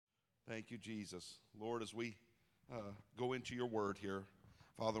Thank you, Jesus. Lord, as we go into your word here,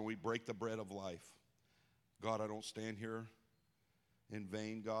 Father, we break the bread of life. God, I don't stand here in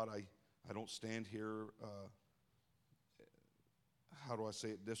vain. God, I don't stand here, how do I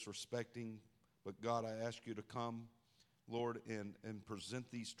say it, disrespecting. But God, I ask you to come, Lord, and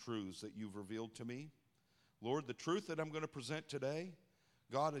present these truths that you've revealed to me. Lord, the truth that I'm going to present today,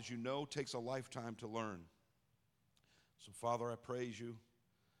 God, as you know, takes a lifetime to learn. So, Father, I praise you.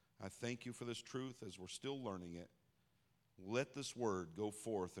 I thank you for this truth as we're still learning it. Let this word go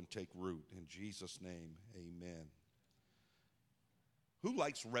forth and take root. In Jesus' name, amen. Who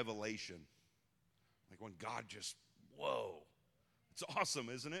likes revelation? Like when God just, whoa. It's awesome,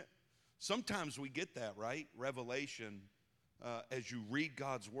 isn't it? Sometimes we get that, right? Revelation, as you read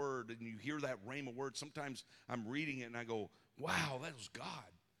God's word and you hear that rhema word. Sometimes I'm reading it and I go, wow, that was God.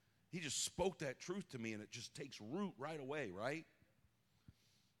 He just spoke that truth to me and it just takes root right away, right?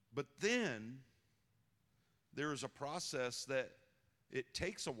 But then there is a process that it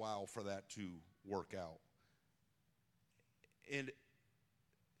takes a while for that to work out. And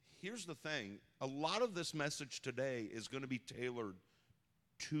here's the thing. A lot of this message today is going to be tailored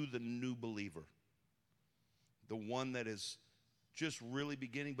to the new believer. The one that is just really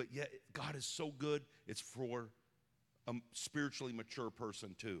beginning, but yet God is so good, it's for a spiritually mature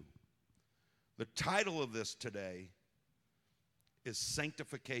person too. The title of this today is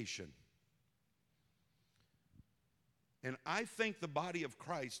Sanctification. And I think the body of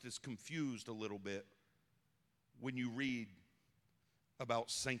Christ is confused a little bit when you read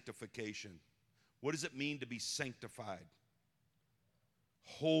about sanctification. What does it mean to be sanctified?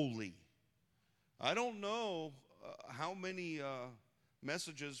 Holy. I don't know how many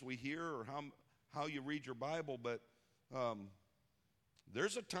messages we hear or how you read your Bible, but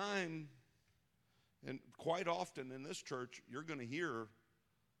there's a time, and quite often in this church, you're going to hear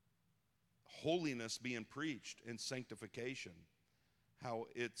holiness being preached and sanctification.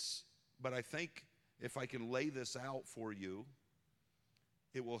 But I think if I can lay this out for you,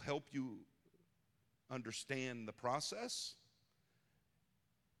 it will help you understand the process.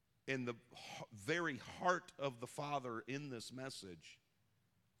 And the very heart of the Father in this message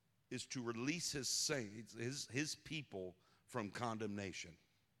is to release his saints, his people from condemnation.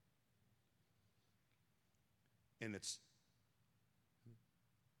 And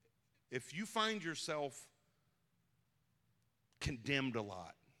if you find yourself condemned a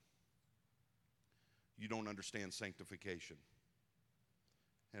lot, you don't understand sanctification.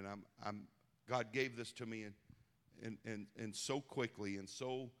 And God gave this to me and so quickly and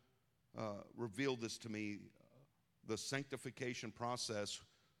so revealed this to me, the sanctification process,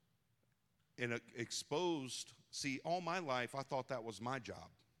 and exposed. See, all my life I thought that was my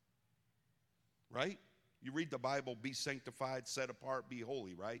job, right? You read the Bible, be sanctified, set apart, be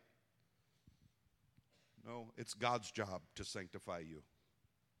holy, right? No, it's God's job to sanctify you.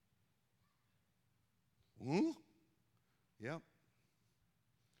 Yep,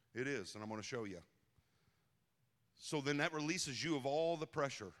 it is, and I'm going to show you. So then that releases you of all the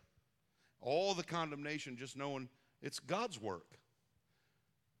pressure, all the condemnation, just knowing it's God's work.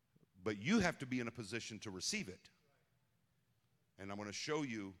 But you have to be in a position to receive it. And I'm going to show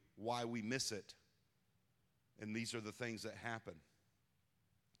you why we miss it. And these are the things that happen.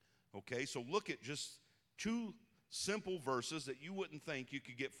 Okay, so look at just two simple verses that you wouldn't think you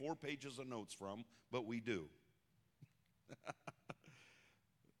could get 4 pages of notes from, but we do.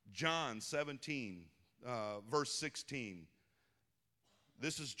 John 17, verse 16.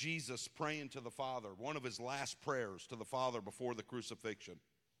 This is Jesus praying to the Father, one of his last prayers to the Father before the crucifixion,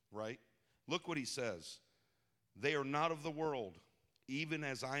 right? Look what he says. They are not of the world, even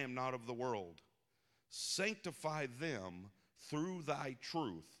as I am not of the world. Sanctify them through thy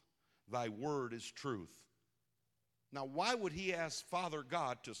truth. Thy word is truth. Now, why would he ask Father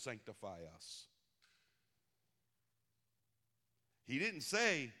God to sanctify us? He didn't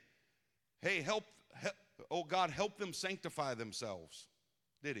say, hey, oh God, help them sanctify themselves,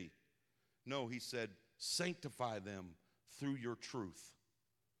 did he? No, he said, sanctify them through your truth.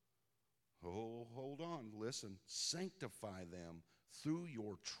 Oh, hold on, listen. Sanctify them through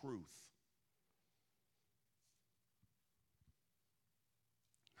your truth.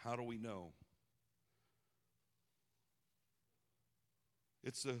 How do we know?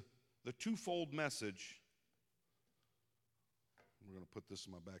 It's the twofold message. We're going to put this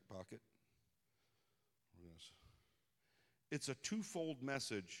in my back pocket. It's a twofold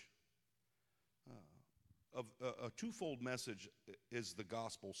message. A twofold message is the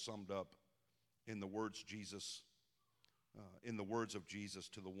gospel summed up in the words of Jesus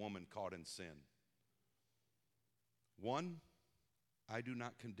to the woman caught in sin. One, I do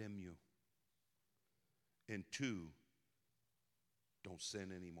not condemn you. And 2, don't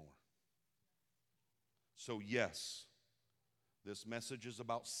sin anymore. So yes, this message is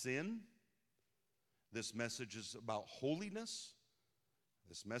about sin. This message is about holiness.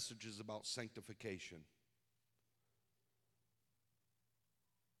 This message is about sanctification.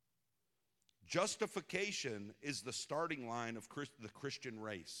 Justification is the starting line of the Christian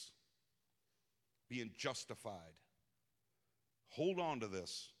race. Being justified. Hold on to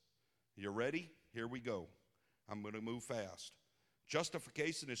this. You ready? Here we go. I'm going to move fast.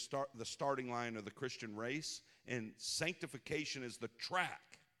 Justification is the starting line of the Christian race, and sanctification is the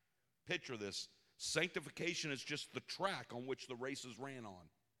track. Picture this. Sanctification is just the track on which the races ran on.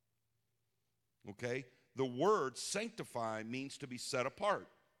 Okay? The word sanctify means to be set apart.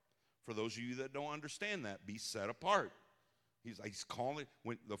 For those of you that don't understand that, be set apart. He's calling,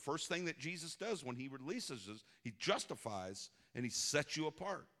 the first thing that Jesus does when he releases us, he justifies and he sets you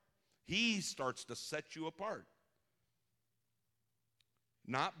apart. He starts to set you apart.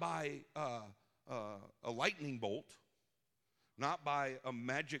 Not by a lightning bolt, not by a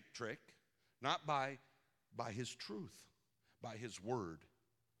magic trick, not by his truth, by his word.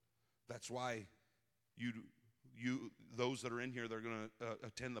 That's why those that are in here that are going to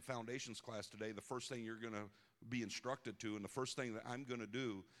attend the foundations class today, the first thing you're going to be instructed to, and the first thing that I'm going to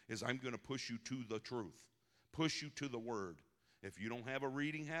do is I'm going to push you to the truth, push you to the word. If you don't have a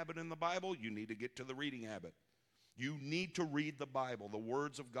reading habit in the Bible, you need to get to the reading habit. You need to read the Bible, the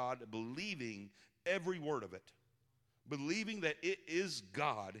words of God, believing every word of it. Believing that it is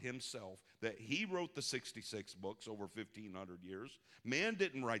God himself, that he wrote the 66 books over 1,500 years. Man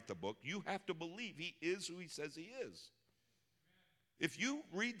didn't write the book. You have to believe he is who he says he is. If you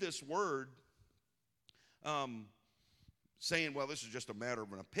read this word saying, well, this is just a matter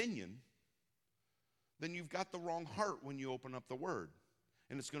of an opinion, then you've got the wrong heart when you open up the word.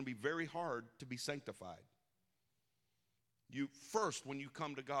 And it's going to be very hard to be sanctified. First, when you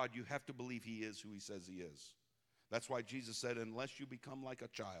come to God, you have to believe he is who he says he is. That's why Jesus said, unless you become like a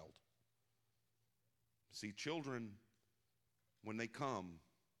child. See, children, when they come,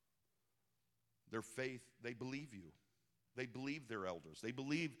 their faith, they believe you. They believe their elders. They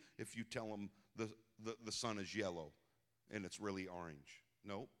believe if you tell them the sun is yellow and it's really orange.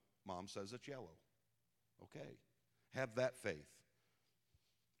 No, mom says it's yellow. Okay, have that faith.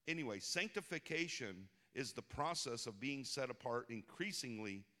 Anyway, sanctification is the process of being set apart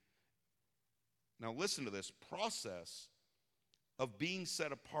increasingly. Now listen to this, process of being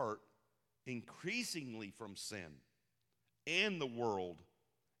set apart increasingly from sin and the world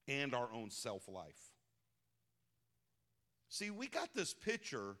and our own self-life. See, we got this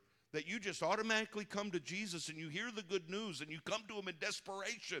picture that you just automatically come to Jesus and you hear the good news and you come to him in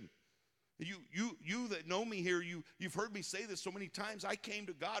desperation. You that know me here, you've heard me say this so many times. I came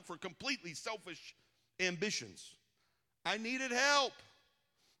to God for completely selfish ambitions. I needed help,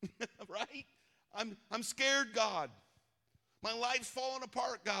 right? I'm scared, God. My life's falling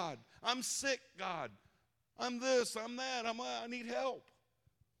apart, God. I'm sick, God. I'm this, I'm that, I need help.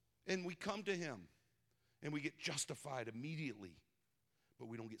 And we come to him, and we get justified immediately, but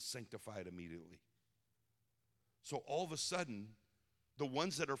we don't get sanctified immediately. So all of a sudden, the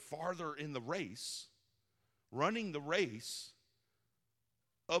ones that are farther in the race, running the race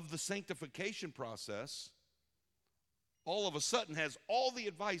of the sanctification process, all of a sudden has all the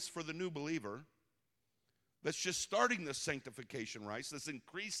advice for the new believer that's just starting this sanctification race, this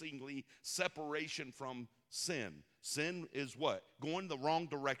increasingly separation from sin. Sin is what? Going the wrong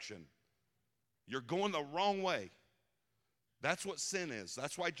direction. You're going the wrong way. That's what sin is.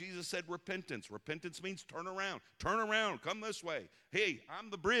 That's why Jesus said repentance. Repentance means turn around. Turn around. Come this way. Hey, I'm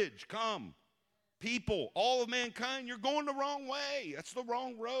the bridge. Come. People, all of mankind, you're going the wrong way. That's the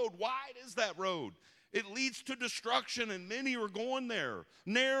wrong road. Wide is that road. It leads to destruction, and many are going there.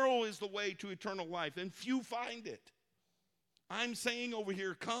 Narrow is the way to eternal life, and few find it. I'm saying over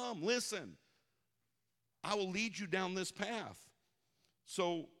here, come, listen. I will lead you down this path.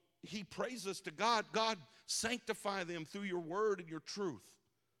 So he prays us to God. God, sanctify them through your word and your truth.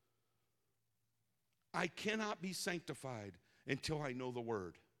 I cannot be sanctified until I know the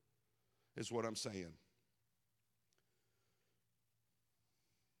word, is what I'm saying.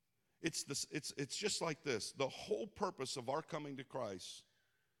 It's just like this. The whole purpose of our coming to Christ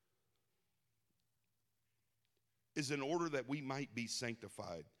is in order that we might be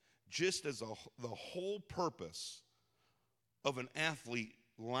sanctified. Just as the whole purpose of an athlete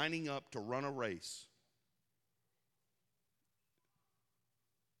lining up to run a race.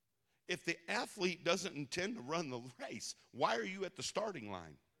 If the athlete doesn't intend to run the race, why are you at the starting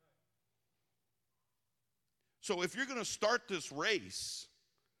line? So if you're going to start this race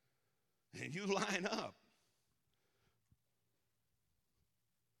and you line up,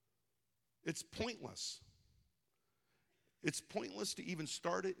 it's pointless. It's pointless to even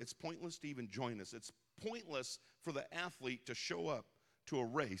start it. It's pointless to even join us. It's pointless for the athlete to show up to a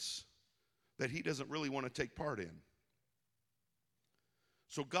race that he doesn't really want to take part in.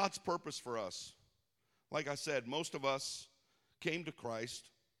 So God's purpose for us, like I said, most of us came to Christ.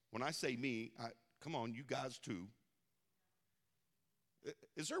 When I say me, come on, you guys too.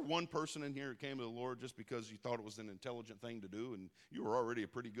 Is there one person in here who came to the Lord just because you thought it was an intelligent thing to do and you were already a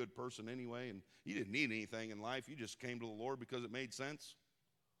pretty good person anyway and you didn't need anything in life? You just came to the Lord because it made sense?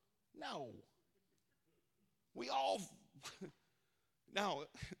 No. We all, now,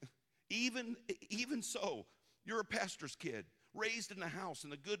 even so, you're a pastor's kid, raised in the house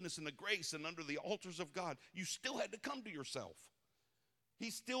in the goodness and the grace and under the altars of God. You still had to come to yourself. He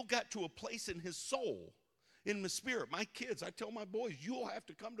still got to a place in his soul, in the spirit. My kids, I tell my boys, you'll have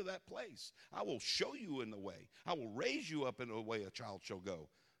to come to that place. I will show you in the way. I will raise you up in the way a child shall go.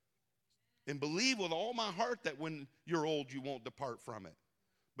 And believe with all my heart that when you're old, you won't depart from it.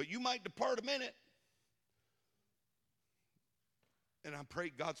 But you might depart a minute. And I pray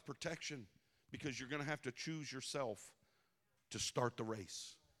God's protection because you're going to have to choose yourself to start the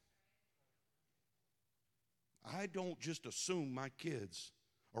race. I don't just assume my kids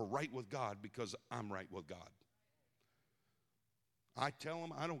are right with God because I'm right with God. I tell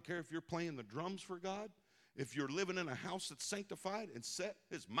them, I don't care if you're playing the drums for God, if you're living in a house that's sanctified and set,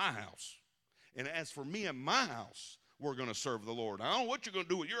 it's my house. And as for me and my house, we're going to serve the Lord. I don't know what you're going to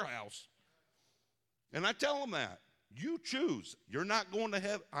do with your house. And I tell them that. You choose. You're not going to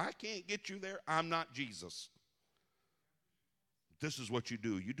heaven. I can't get you there. I'm not Jesus. This is what you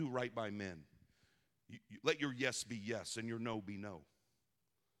do. You do right by men. You let your yes be yes and your no be no.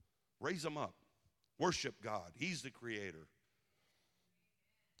 Raise them up. Worship God. He's the creator.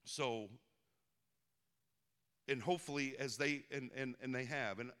 So, and hopefully as they, and they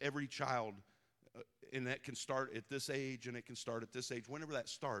have, and every child, and that can start at this age and it can start at this age. Whenever that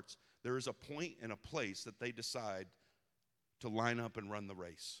starts, there is a point and a place that they decide to line up and run the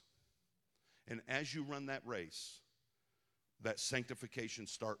race. And as you run that race, that sanctification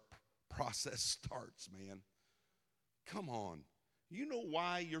process starts, man. Come on. You know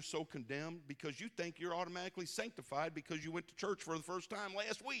why you're so condemned? Because you think you're automatically sanctified because you went to church for the first time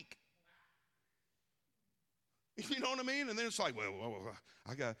last week. You know what I mean? And then it's like, well,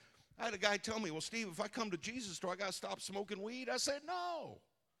 I had a guy tell me, well, Steve, if I come to Jesus, do I got to stop smoking weed? I said, no.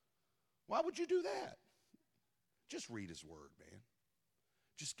 Why would you do that? Just read his word, man.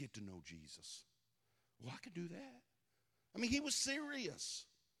 Just get to know Jesus. Well, I could do that. I mean, he was serious.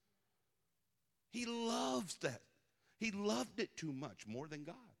 He loves that. He loved it too much, more than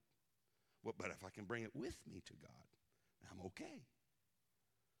God. Well, but if I can bring it with me to God, I'm okay.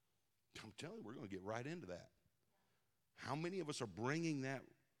 I'm telling you, we're going to get right into that. How many of us are bringing that,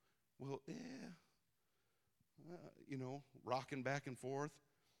 rocking back and forth?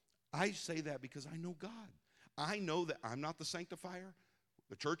 I say that because I know God. I know that I'm not the sanctifier.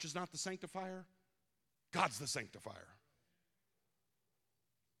 The church is not the sanctifier. God's the sanctifier.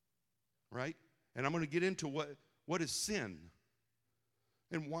 Right? And I'm going to get into what is sin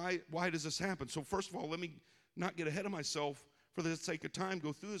and why does this happen. So first of all, let me not get ahead of myself for the sake of time,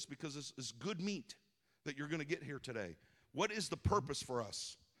 go through this because it's good meat that you're going to get here today. What is the purpose for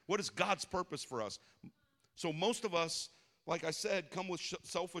us? What is God's purpose for us? So most of us, like I said, come with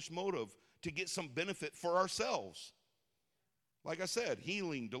selfish motive to get some benefit for ourselves. Like I said,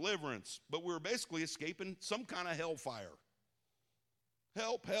 healing, deliverance, but we're basically escaping some kind of hellfire.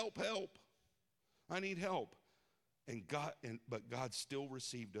 Help, help, help. I need help. But God still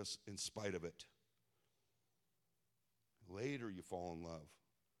received us in spite of it. Later you fall in love.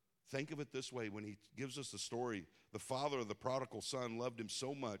 Think of it this way, when he gives us the story, the father of the prodigal son loved him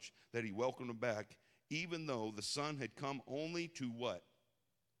so much that he welcomed him back, even though the son had come only to what?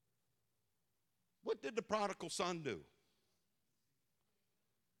 What did the prodigal son do?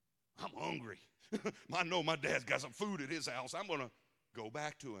 I'm hungry. I know my dad's got some food at his house. I'm going to go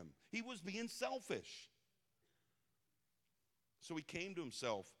back to him. He was being selfish. So he came to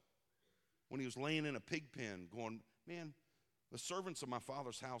himself when he was laying in a pig pen going, man, the servants of my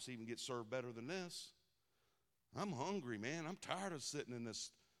father's house even get served better than this. I'm hungry, man. I'm tired of sitting in this.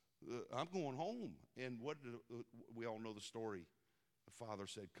 I'm going home. And we all know the story. The father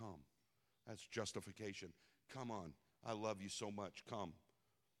said, come. That's justification. Come on. I love you so much. Come.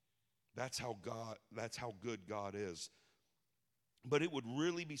 That's how good God is. But it would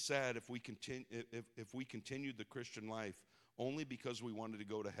really be sad if we continued the Christian life only because we wanted to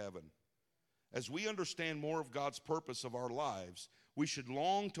go to heaven. As we understand more of God's purpose of our lives, we should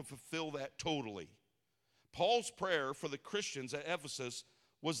long to fulfill that totally. Paul's prayer for the Christians at Ephesus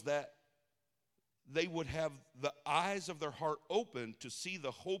was that they would have the eyes of their heart open to see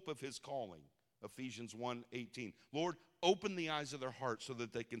the hope of his calling. Ephesians 1:18. Lord, open the eyes of their heart so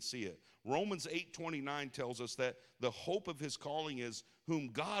that they can see it. Romans 8:29 tells us that the hope of his calling is whom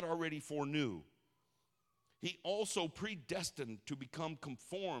God already foreknew. He also predestined to become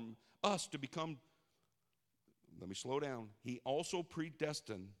conformed, us to become, let me slow down. He also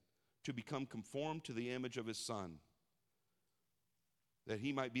predestined to become conformed to the image of his Son, that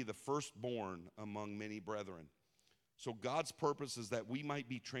he might be the firstborn among many brethren. So God's purpose is that we might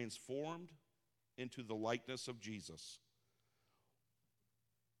be transformed into the likeness of Jesus.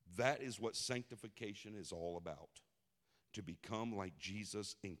 That is what sanctification is all about, to become like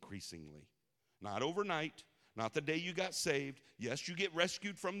Jesus increasingly. Not overnight, not the day you got saved. Yes, you get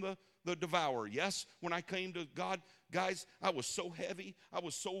rescued from the devourer. Yes, when I came to God, guys, I was so heavy. I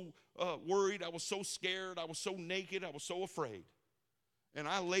was so worried. I was so scared. I was so naked. I was so afraid. And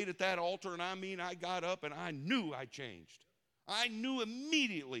I laid at that altar, and I got up, and I knew I changed. I knew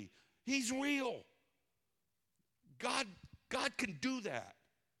immediately, he's real. God can do that.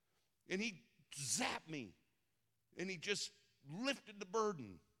 And he zapped me, and he just lifted the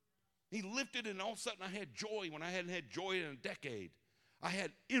burden. He lifted it, and all of a sudden I had joy when I hadn't had joy in a decade. I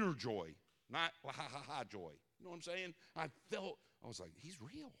had inner joy, not ha-ha-ha joy. You know what I'm saying? I was like, he's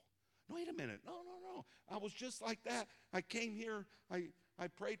real. No, wait a minute. No. I was just like that. I came here. I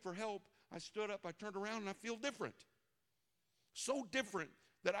prayed for help. I stood up. I turned around, and I feel different. So different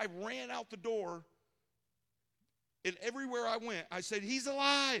that I ran out the door, and everywhere I went, I said, he's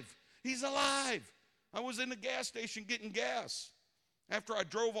alive. He's alive. I was in the gas station getting gas. After I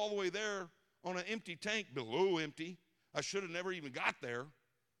drove all the way there on an empty tank, below empty, I should have never even got there.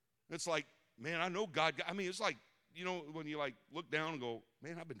 It's like, man, I know God. It's like, when you look down and go,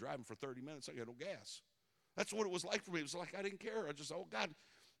 man, I've been driving for 30 minutes. I got no gas. That's what it was like for me. It was like I didn't care. I just, oh, God,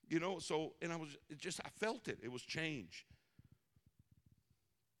 and I felt it. It was change.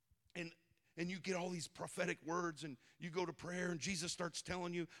 And you get all these prophetic words, and you go to prayer, and Jesus starts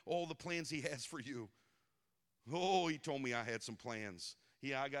telling you all the plans he has for you. Oh, he told me I had some plans.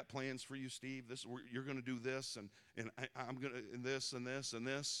 Yeah, I got plans for you, Steve. You're going to do this, and I'm going to, and this, and this, and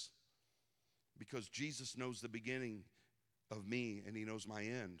this. Because Jesus knows the beginning of me, and he knows my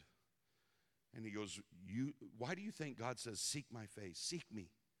end. And he goes, why do you think God says, seek my face? Seek me.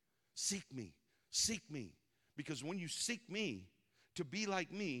 Seek me. Seek me. Because when you seek me, to be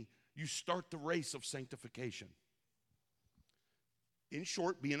like me, you start the race of sanctification. In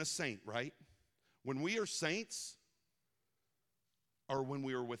short, being a saint, right? When we are saints, or when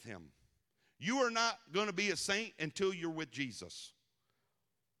we are with him. You are not going to be a saint until you're with Jesus.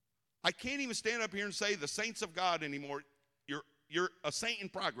 I can't even stand up here and say the saints of God anymore. You're a saint in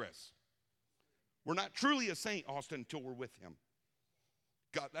progress. We're not truly a saint, Austin, until we're with him.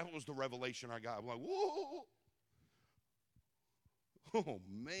 God, that was the revelation I got. I'm like, whoa. Oh,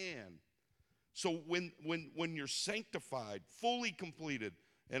 man. So when you're sanctified, fully completed,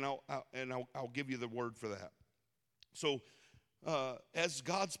 and I'll give you the word for that. So as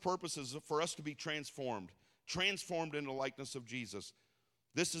God's purpose is for us to be transformed into the likeness of Jesus.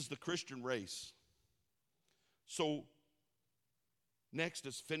 This is the Christian race. So next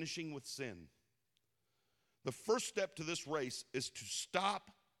is finishing with sin. The first step to this race is to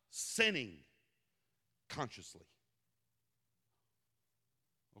stop sinning consciously.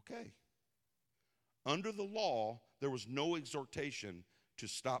 Okay. Under the law, there was no exhortation to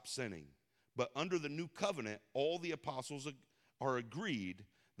stop sinning. But under the new covenant, all the apostles are agreed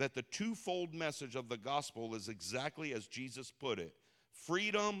that the twofold message of the gospel is exactly as Jesus put it: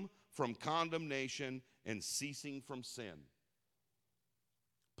 freedom from condemnation and ceasing from sin.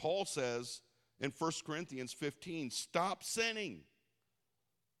 Paul says in 1 Corinthians 15, stop sinning.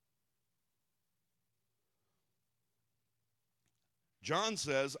 John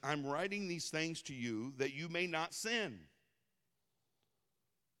says, I'm writing these things to you that you may not sin.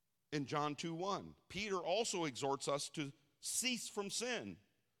 In John 2:1. Peter also exhorts us to cease from sin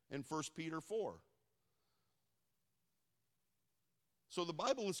in 1 Peter 4. So the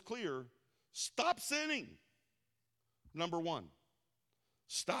Bible is clear. Stop sinning. Number one,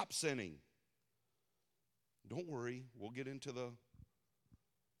 stop sinning. Don't worry, we'll get into the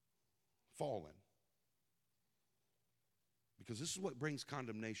fallen. Because this is what brings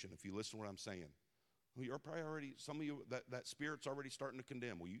condemnation, if you listen to what I'm saying. Well, your priority, some of you, that spirit's already starting to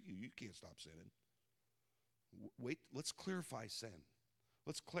condemn. Well, you can't stop sinning. Wait, let's clarify sin.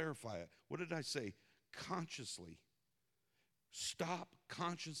 Let's clarify it. What did I say? Consciously. Stop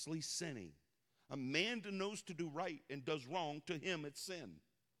consciously sinning. A man that knows to do right and does wrong, to him it's sin.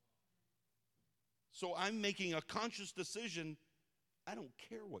 So I'm making a conscious decision. I don't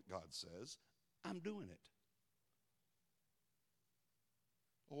care what God says. I'm doing it.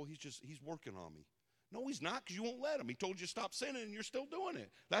 Oh, he's working on me. No, he's not, because you won't let him. He told you stop sinning and you're still doing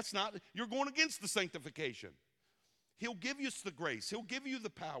it. You're going against the sanctification. He'll give you the grace. He'll give you the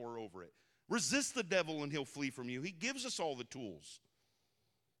power over it. Resist the devil and he'll flee from you. He gives us all the tools.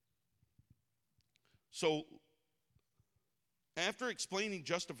 So, after explaining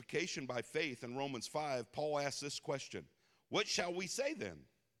justification by faith in Romans 5, Paul asks this question: what shall we say then?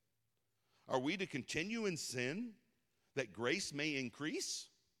 Are we to continue in sin that grace may increase?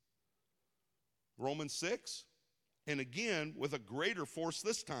 Romans 6, and again with a greater force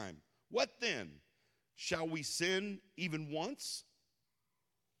this time. What then? Shall we sin even once?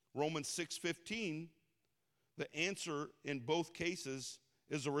 Romans 6:15, the answer in both cases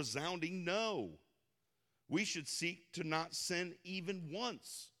is a resounding no. We should seek to not sin even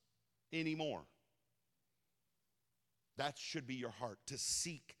once anymore. That should be your heart, to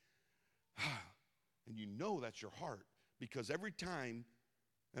seek. And you know that's your heart, because every time,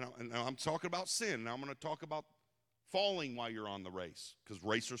 and I'm talking about sin, and I'm going to talk about falling while you're on the race, because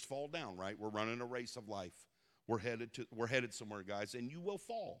racers fall down, right? We're running a race of life. We're headed somewhere, guys, and you will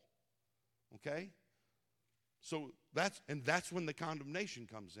fall. Okay? So that's when the condemnation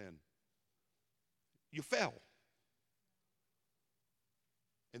comes in. You fell.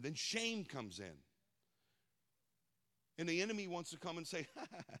 And then shame comes in. And the enemy wants to come and say,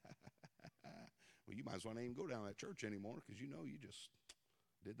 well, you might as well not even go down to that church anymore, because you know you just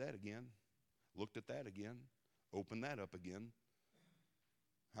did that again, looked at that again, opened that up again.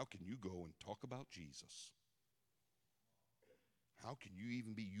 How can you go and talk about Jesus? How can you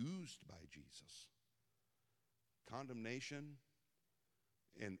even be used by Jesus? Condemnation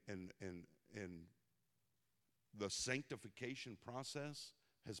and the sanctification process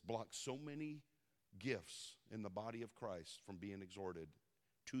has blocked so many gifts in the body of Christ from being exhorted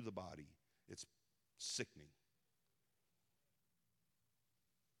to the body. It's sickening.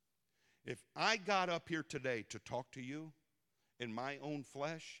 If I got up here today to talk to you in my own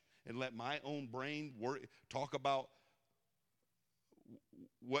flesh and let my own brain talk about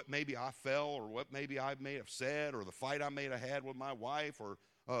what maybe I fell, or what maybe I may have said, or the fight I may have had with my wife, or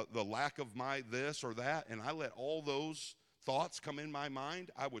the lack of my this or that, and I let all those thoughts come in my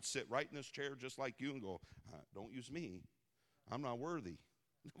mind, I would sit right in this chair just like you and go, don't use me. I'm not worthy.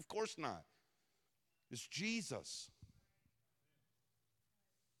 Of course not. It's Jesus.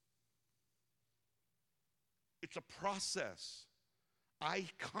 It's a process. I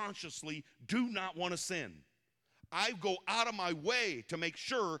consciously do not want to sin. I go out of my way to make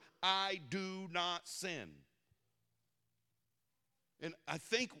sure I do not sin. And I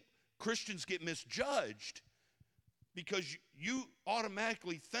think Christians get misjudged because you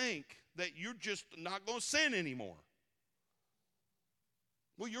automatically think that you're just not going to sin anymore.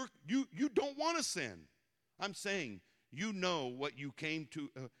 Well, you don't want to sin. I'm saying you know what you came to.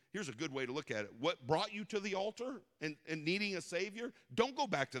 Here's a good way to look at it. What brought you to the altar and needing a Savior, don't go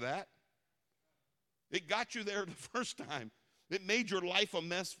back to that. It got you there the first time. It made your life a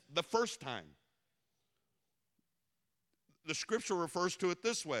mess the first time. The scripture refers to it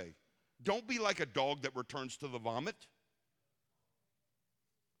this way: don't be like a dog that returns to the vomit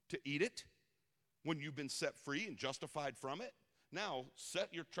to eat it when you've been set free and justified from it. Now,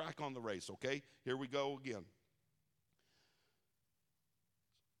 set your track on the race, okay? Here we go again.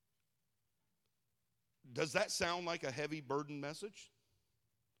 Does that sound like a heavy burden message?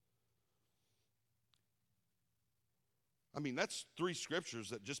 I mean, that's 3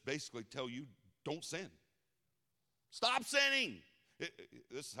 scriptures that just basically tell you don't sin. Stop sinning.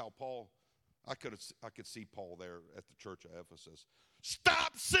 This is how Paul, I could see Paul there at the church of Ephesus.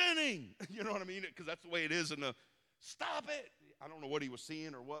 Stop sinning. You know what I mean? Because that's the way it is stop it. I don't know what he was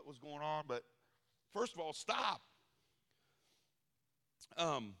seeing or what was going on, but first of all, stop.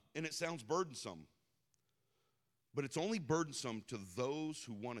 And it sounds burdensome. But it's only burdensome to those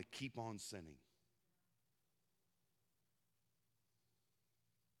who want to keep on sinning.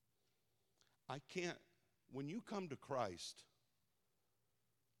 When you come to Christ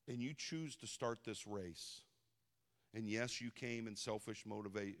and you choose to start this race, and yes, you came in selfish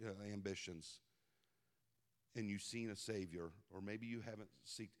ambitions, and you've seen a Savior, or maybe you haven't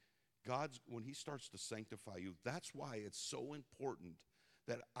seen when he starts to sanctify you, that's why it's so important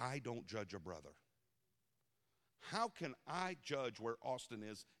that I don't judge a brother. How can I judge where Austin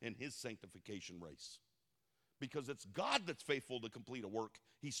is in his sanctification race? Because it's God that's faithful to complete a work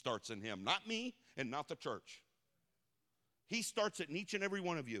he starts in him, not me and not the church. He starts it in each and every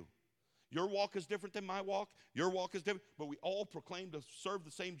one of you. Your walk is different than my walk. Your walk is different. But we all proclaim to serve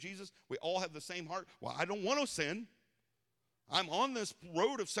the same Jesus. We all have the same heart. Well, I don't want to sin. I'm on this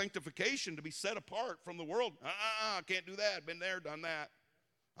road of sanctification to be set apart from the world. I can't do that. Been there, done that.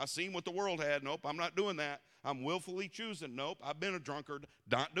 I've seen what the world had. Nope, I'm not doing that. I'm willfully choosing. Nope, I've been a drunkard.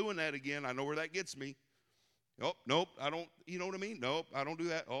 Not doing that again. I know where that gets me. Nope, I don't, you know what I mean? Nope, I don't do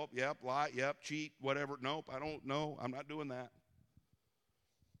that. Oh, yep, lie, yep, cheat, whatever. Nope, I don't, no, I'm not doing that.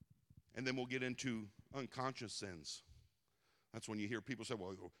 And then we'll get into unconscious sins. That's when you hear people say,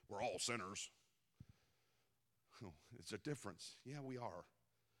 well, we're all sinners. Oh, it's a difference. Yeah, we are.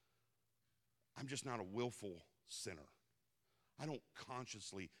 I'm just not a willful sinner. I don't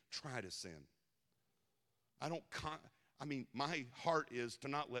consciously try to sin. My heart is to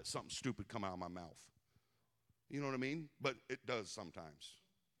not let something stupid come out of my mouth. You know what I mean? But it does sometimes.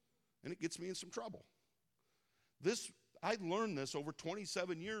 And it gets me in some trouble. I learned this over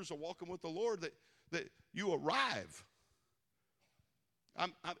 27 years of walking with the Lord, that you arrive.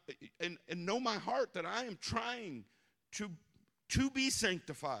 And know my heart that I am trying to be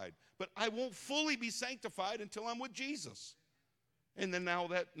sanctified. But I won't fully be sanctified until I'm with Jesus. And then now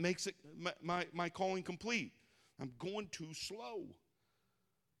that makes it my calling complete. I'm going too slow.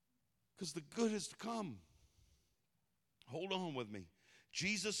 Because the good is to come. Hold on with me.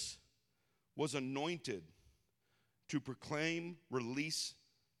 Jesus was anointed to proclaim release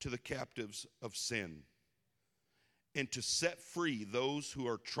to the captives of sin and to set free those who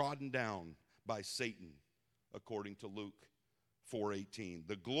are trodden down by Satan, according to Luke 4:18.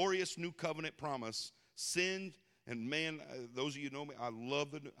 The glorious new covenant promise, sin, and man, those of you who know me, I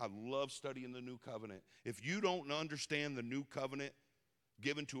love studying the new covenant. If you don't understand the new covenant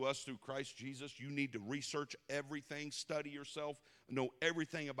given to us through Christ Jesus, you need to research everything, study yourself, know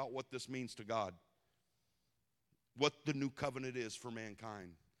everything about what this means to God, what the new covenant is for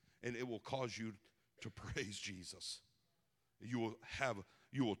mankind, and it will cause you to praise Jesus. You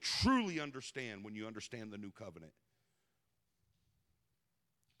will truly understand when you understand the new covenant.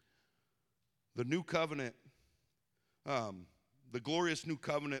 The new covenant, the glorious new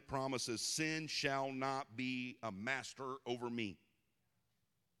covenant promises, sin shall not be a master over me.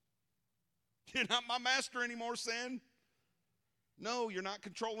 You're not my master anymore, sin. No, you're not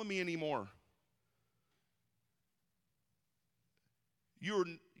controlling me anymore.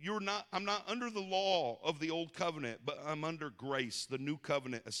 I'm not under the law of the old covenant, but I'm under grace, the new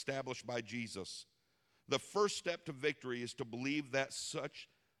covenant established by Jesus. The first step to victory is to believe that such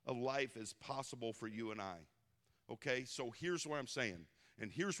a life is possible for you and I. Okay, so here's what I'm saying,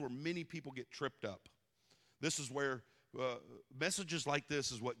 and here's where many people get tripped up. This is where messages like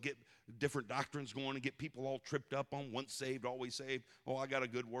this is what get different doctrines going and get people all tripped up on once saved, always saved. Oh, I got a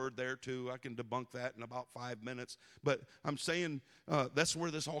good word there too. I can debunk that in about 5 minutes. But I'm saying that's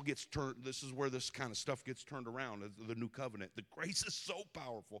where this all gets turned. This is where this kind of stuff gets turned around, the new covenant. The grace is so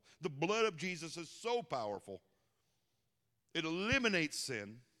powerful. The blood of Jesus is so powerful. It eliminates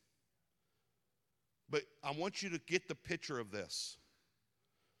sin. But I want you to get the picture of this.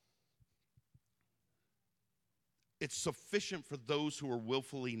 It's sufficient for those who are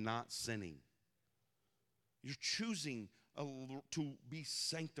willfully not sinning. You're choosing to be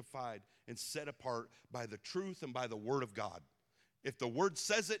sanctified and set apart by the truth and by the Word of God. If the Word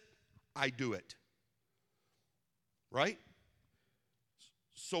says it, I do it. Right?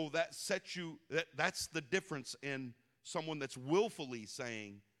 So that sets you, that's the difference in someone that's willfully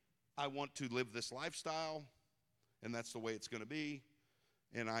saying, I want to live this lifestyle, and that's the way it's going to be,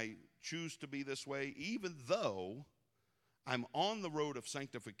 and I choose to be this way, even though I'm on the road of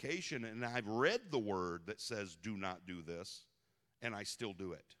sanctification, and I've read the word that says do not do this, and I still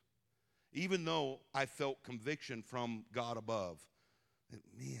do it. Even though I felt conviction from God above.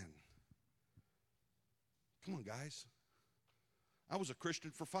 Man, come on, guys. I was a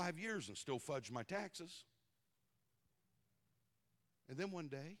Christian for 5 years and still fudged my taxes. And then one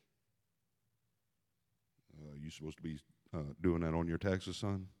day, you supposed to be doing that on your taxes,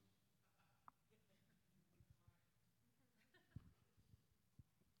 son?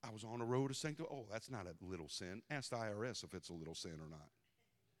 I was on a road to sanctification. Oh, that's not a little sin. Ask the IRS if it's a little sin or not.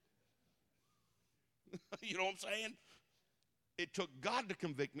 You know what I'm saying? It took God to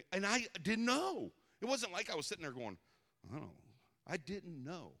convict me, and I didn't know. It wasn't like I was sitting there going, I don't know. I didn't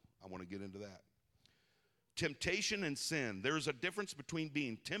know. I want to get into that. Temptation and sin. There's a difference between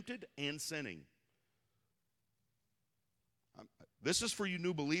being tempted and sinning. This is for you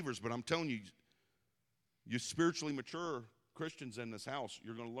new believers, but I'm telling you, you spiritually mature Christians in this house,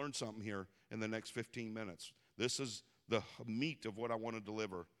 you're going to learn something here in the next 15 minutes. This is the meat of what I want to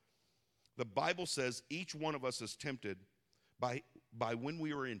deliver. The Bible says each one of us is tempted by by when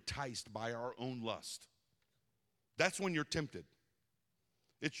we are enticed by our own lust. That's when you're tempted.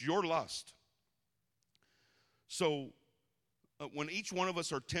 It's your lust. So when each one of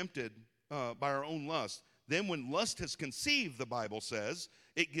us are tempted by our own lust, then when lust has conceived, the Bible says,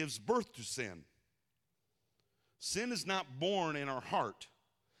 it gives birth to sin. Sin is not born in our heart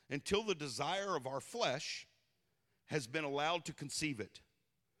until the desire of our flesh has been allowed to conceive it.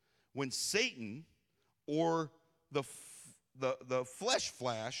 When Satan, or the flesh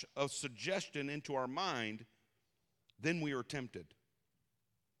flash of suggestion into our mind, then we are tempted.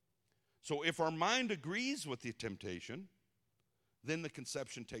 So if our mind agrees with the temptation, then the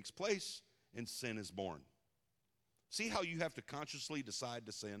conception takes place and sin is born. See how you have to consciously decide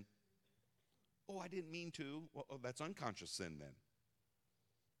to sin? Oh, I didn't mean to. Well, that's unconscious sin then.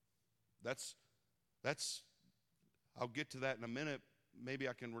 That's I'll get to that in a minute. Maybe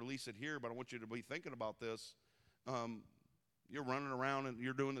I can release it here, but I want you to be thinking about this. You're running around and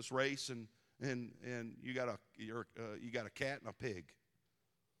you're doing this race, and you got a cat and a pig.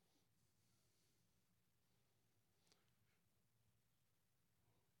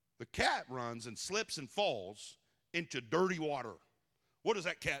 The cat runs and slips and falls into dirty water. What does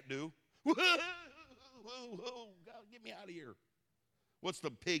that cat do? Whoa, God, get me out of here. What's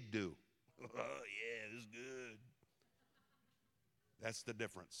the pig do? Oh, yeah, this is good. That's the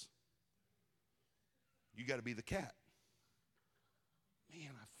difference. You got to be the cat.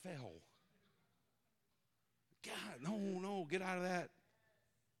 Man, I fell. God, no, get out of that.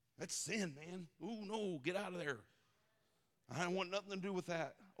 That's sin, man. Ooh, no, get out of there. I don't want nothing to do with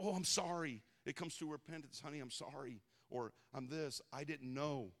that. Oh, I'm sorry. It comes through repentance. Honey, I'm sorry. Or I'm this. I didn't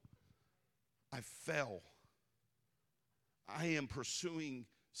know. I fell. I am pursuing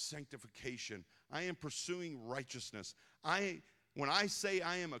sanctification. I am pursuing righteousness. When I say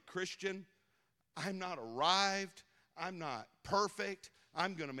I am a Christian, I'm not arrived. I'm not perfect.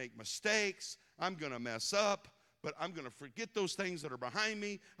 I'm going to make mistakes. I'm going to mess up. But I'm going to forget those things that are behind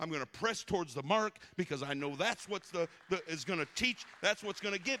me. I'm going to press towards the mark because I know that's what's is going to teach. That's what's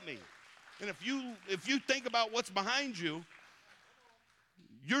going to get me. And if you think about what's behind you,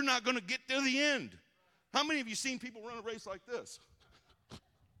 you're not going to get to the end. How many of you seen people run a race like this?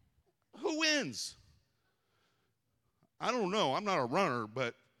 Who wins? I don't know. I'm not a runner,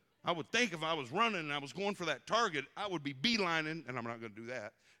 but I would think if I was running and I was going for that target, I would be beelining, and I'm not going to do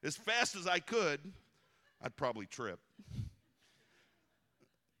that, as fast as I could. I'd probably trip.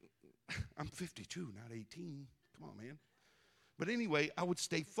 I'm 52, not 18. Come on, man. But anyway, I would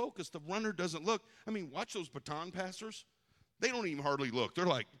stay focused. The runner doesn't look. I mean, watch those baton passers. They don't even hardly look. They're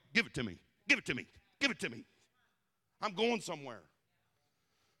like, give it to me. Give it to me. Give it to me. I'm going somewhere.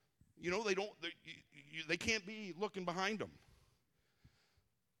 You know, they can't be looking behind them.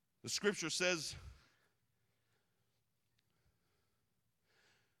 The scripture says,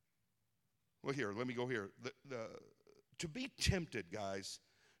 well, here, let me go here. To be tempted, guys,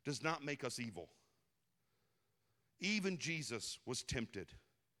 does not make us evil. Even Jesus was tempted,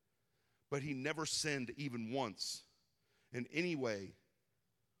 but he never sinned even once in any way,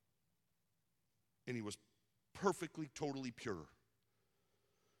 and he was perfectly, totally pure.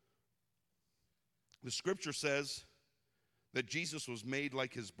 The scripture says that Jesus was made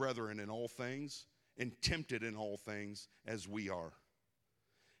like his brethren in all things and tempted in all things as we are.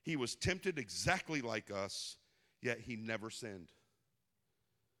 He was tempted exactly like us, yet he never sinned.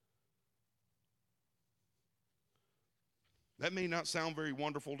 That may not sound very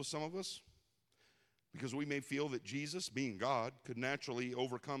wonderful to some of us, because we may feel that Jesus, being God, could naturally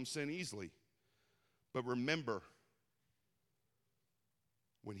overcome sin easily. But remember,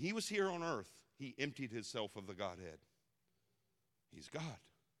 when he was here on earth, he emptied himself of the Godhead. He's God.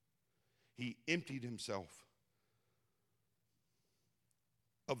 He emptied himself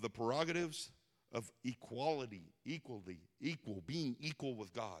of the prerogatives of equality, being equal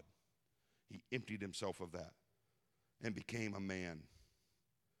with God. He emptied himself of that and became a man.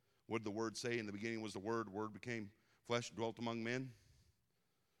 What did the word say? In the beginning was the word became flesh, dwelt among men.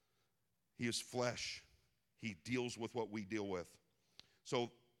 He is flesh. He deals with what we deal with.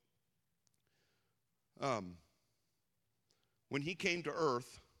 So, when he came to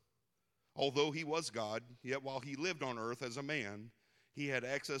earth, although he was God, yet while he lived on earth as a man, he had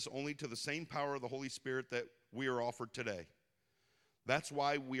access only to the same power of the Holy Spirit that we are offered today. That's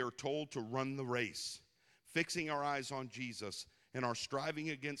why we are told to run the race, fixing our eyes on Jesus and our striving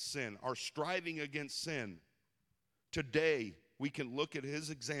against sin. Today, we can look at his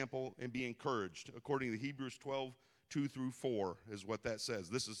example and be encouraged. According to Hebrews 12, 2 through 4 is what that says.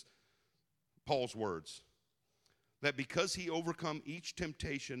 This is Paul's words. That because he overcome each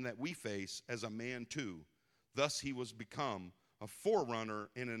temptation that we face as a man too, thus he was become a forerunner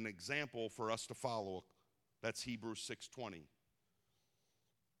and an example for us to follow. That's Hebrews 6:20.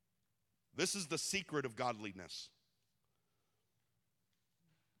 This is the secret of godliness.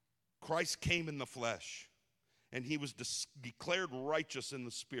 Christ came in the flesh, and he was declared righteous in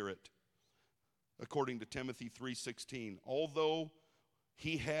the Spirit, according to Timothy 3:16. Although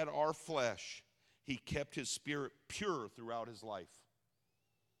he had our flesh, he kept his spirit pure throughout his life.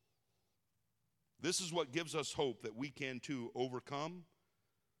 This is what gives us hope that we can too overcome,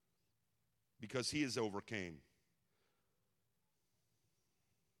 because he has overcame.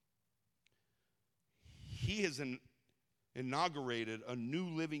 He has inaugurated a new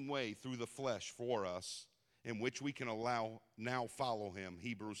living way through the flesh for us, in which we can now follow him.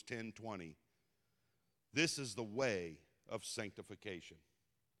 Hebrews 10:20. This is the way of sanctification.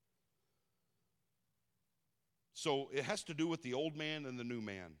 So it has to do with the old man and the new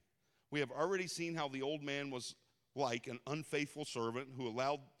man. We have already seen how the old man was like an unfaithful servant who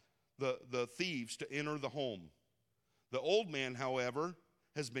allowed the thieves to enter the home. The old man, however,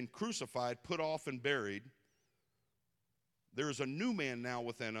 has been crucified, put off, and buried. There is a new man now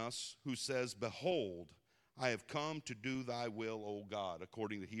within us who says, "Behold, I have come to do thy will, O God,"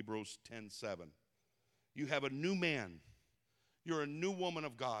 according to Hebrews 10:7. You have a new man. You're a new woman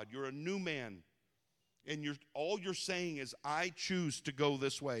of God. You're a new man. And all you're saying is, I choose to go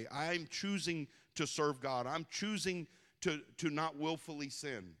this way. I'm choosing to serve God. I'm choosing to not willfully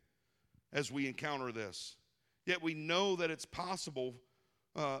sin as we encounter this. Yet we know that it's possible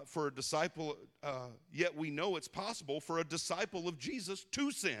for a disciple, it's possible for a disciple of Jesus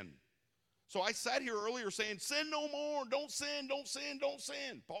to sin. So I sat here earlier saying, sin no more, don't sin, don't sin, don't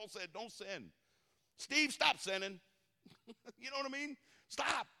sin. Paul said, don't sin. Steve, stop sinning. You know what I mean?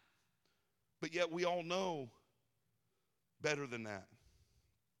 Stop. But yet we all know better than that.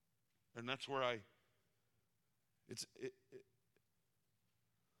 And that's where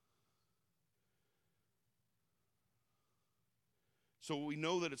so we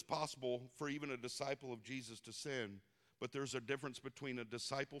know that it's possible for even a disciple of Jesus to sin, but there's a difference between a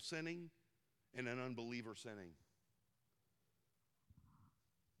disciple sinning and an unbeliever sinning.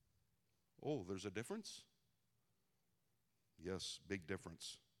 Oh, there's a difference? Yes, big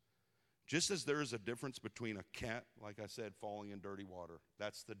difference. Just as there is a difference between a cat, like I said, falling in dirty water.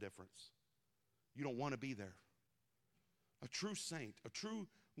 That's the difference. You don't want to be there. A true saint, a true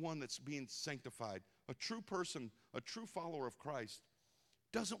one that's being sanctified, a true person, a true follower of Christ,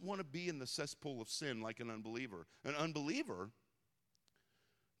 doesn't want to be in the cesspool of sin like an unbeliever. An unbeliever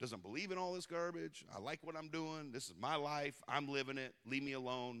doesn't believe in all this garbage. I like what I'm doing. This is my life. I'm living it. Leave me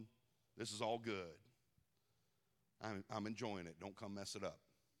alone. This is all good. I'm enjoying it. Don't come mess it up.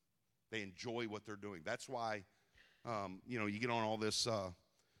 They enjoy what they're doing. That's why, you get on all this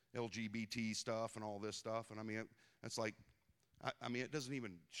LGBT stuff and all this stuff. And I mean, it's like, it doesn't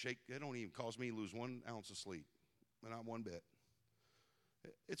even it don't even cause me to lose 1 ounce of sleep. Not one bit.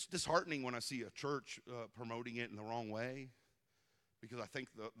 It's disheartening when I see a church promoting it in the wrong way, because I think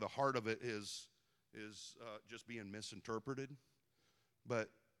the heart of it is just being misinterpreted. But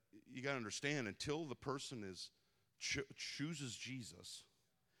you got to understand, until the person chooses Jesus,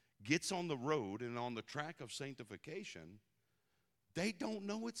 gets on the road and on the track of sanctification, they don't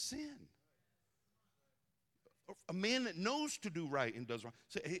know it's sin. A man that knows to do right and does wrong,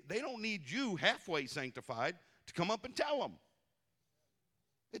 they don't need you halfway sanctified to come up and tell them.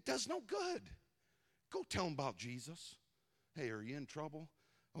 It does no good. Go tell them about Jesus. Hey, are you in trouble?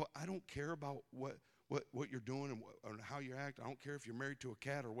 Oh, I don't care about what you're doing and how you act. I don't care if you're married to a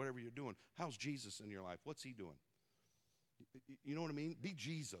cat or whatever you're doing. How's Jesus in your life? What's he doing? You know what I mean? Be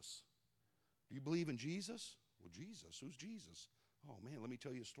Jesus. Do you believe in Jesus? Well, Jesus. Who's Jesus? Oh, man, let me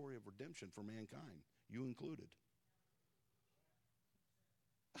tell you a story of redemption for mankind, you included.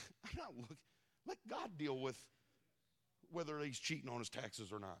 I'm not looking. Let God deal with whether he's cheating on his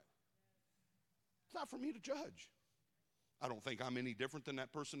taxes or not. It's not for me to judge. I don't think I'm any different than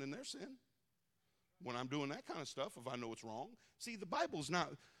that person in their sin when I'm doing that kind of stuff, if I know it's wrong. See, the Bible's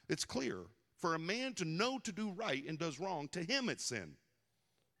it's clear. For a man to know to do right and does wrong, to him it's sin.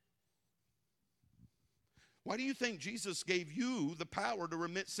 Why do you think Jesus gave you the power to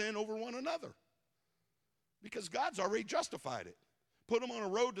remit sin over one another? Because God's already justified it. Put him on a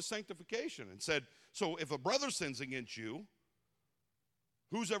road to sanctification and said, so if a brother sins against you,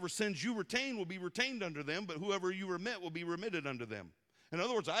 whosoever sins you retain will be retained unto them, but whoever you remit will be remitted unto them. In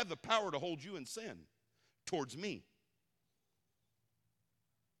other words, I have the power to hold you in sin towards me.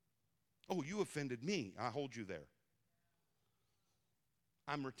 Oh, you offended me. I hold you there.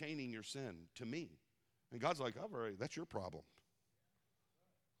 I'm retaining your sin to me. And God's like, that's your problem.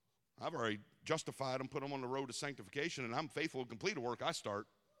 I've already justified them, put them on the road to sanctification, and I'm faithful to complete a work I start.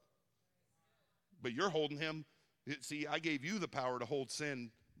 But you're holding him. See, I gave you the power to hold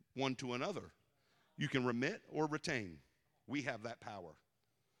sin one to another. You can remit or retain. We have that power.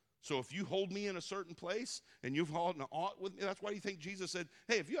 So if you hold me in a certain place and you've held an ought with me, that's why you think Jesus said,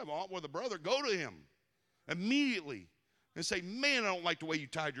 hey, if you have an ought with a brother, go to him immediately and say, man, I don't like the way you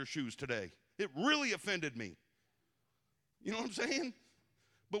tied your shoes today. It really offended me. You know what I'm saying?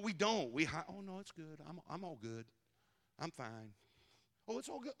 But we don't. Oh, no, it's good. I'm all good. I'm fine. Oh, it's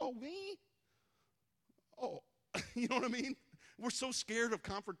all good. Oh, me? Oh, you know what I mean? We're so scared of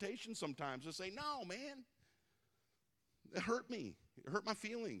confrontation sometimes to say, no, man. It hurt me. It hurt my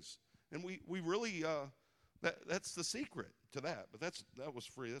feelings. And we really, that's the secret to that. But that was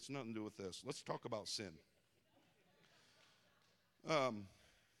free. That's nothing to do with this. Let's talk about sin. Now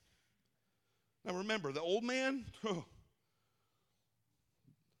remember, the old man,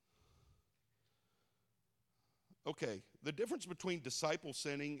 okay, the difference between disciple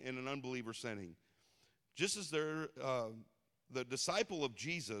sinning and an unbeliever sinning. Just as the disciple of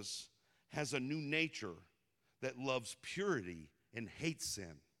Jesus has a new nature that loves purity and hates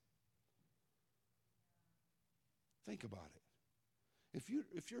sin. Think about it.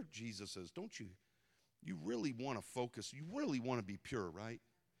 If you're Jesus's, don't you really want to focus, you really want to be pure, right?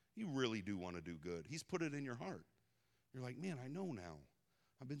 You really do want to do good. He's put it in your heart. You're like, man, I know now.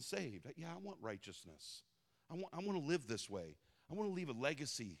 I've been saved. Yeah, I want righteousness. I want to live this way. I want to leave a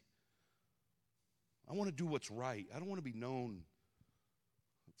legacy. I want to do what's right. I don't want to be known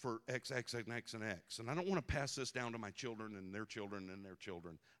for X, X, and X, and X. And I don't want to pass this down to my children and their children and their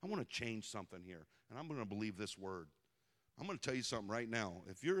children. I want to change something here. And I'm going to believe this word. I'm going to tell you something right now.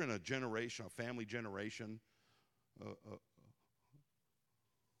 If you're in a generation, a family generation I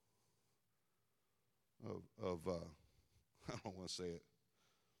don't want to say it,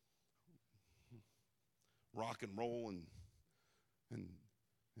 rock and roll and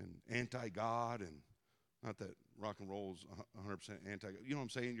anti-God, and not that rock and roll is 100% anti-God. You know what I'm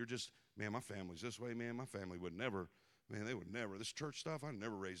saying? You're just, man, my family's this way, man. My family would never, man, they would never. This church stuff, I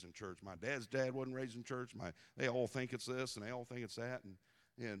never raised in church. My dad's dad wasn't raised in church. They all think it's this and they all think it's that.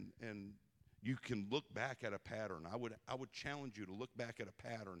 And you can look back at a pattern. I would challenge you to look back at a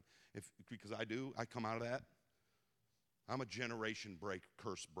pattern, because I come out of that. I'm a generation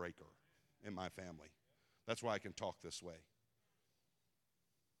curse breaker in my family. That's why I can talk this way.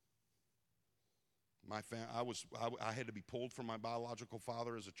 I had to be pulled from my biological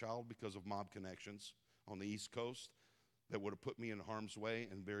father as a child because of mob connections on the East Coast that would have put me in harm's way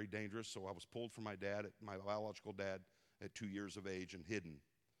and very dangerous. So I was pulled from my biological dad at 2 years of age and hidden.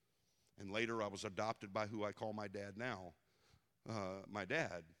 And later I was adopted by who I call my dad now, my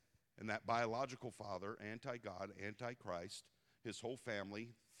dad. And that biological father, anti-God, anti-Christ, his whole family,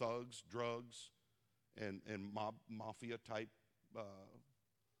 thugs, drugs, and mafia type,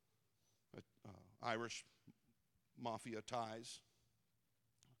 Irish mafia ties,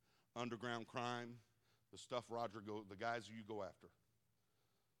 underground crime, the stuff the guys you go after.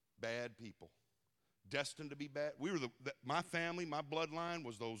 Bad people. Destined to be bad. My family, my bloodline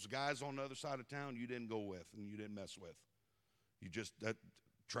was those guys on the other side of town you didn't go with and you didn't mess with.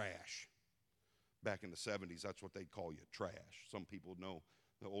 Trash. Back in the 70s, that's what they'd call you, trash. Some people know,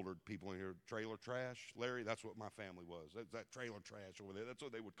 the older people in here, trailer trash. Larry, that's what my family was. That trailer trash over there, that's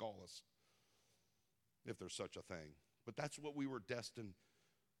what they would call us, if there's such a thing. But that's what we were destined.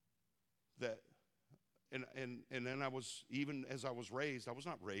 And then even as I was raised, I was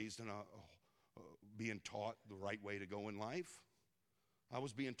not raised in being taught the right way to go in life. I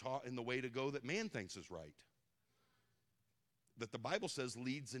was being taught in the way to go that man thinks is right, that the Bible says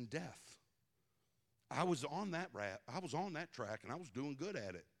leads in death. I was on that track, and I was doing good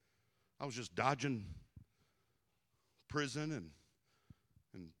at it. I was just dodging prison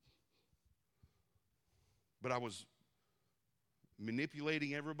but I was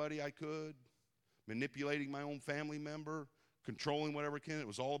manipulating everybody I could, manipulating my own family member, controlling whatever I can. It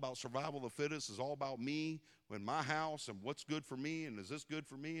was all about survival of the fittest. It was all about me and my house and what's good for me, and is this good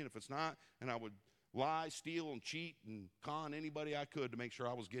for me, and if it's not, and I would lie, steal, and cheat and con anybody I could to make sure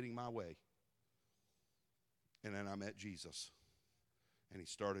I was getting my way. And then I met Jesus. And he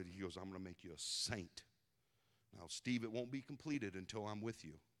goes, I'm going to make you a saint. Now, Steve, it won't be completed until I'm with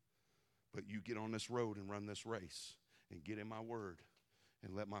you. But you get on this road and run this race and get in my word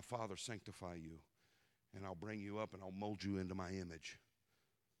and let my Father sanctify you. And I'll bring you up and I'll mold you into my image.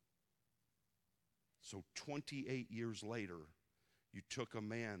 So 28 years later, you took a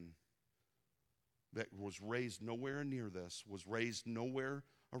man that was raised nowhere near this, was raised nowhere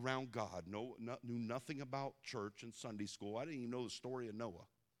around God, knew nothing about church and Sunday school. I didn't even know the story of Noah.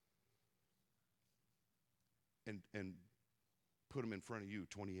 and put them in front of you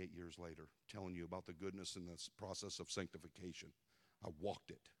 28 years later, telling you about the goodness and this process of sanctification. I walked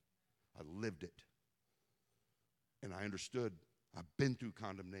it. I lived it. And I understood. I've been through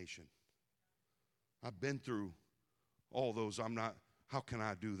condemnation. I've been through all those, how can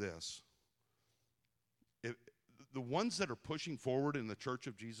I do this? The ones that are pushing forward in the Church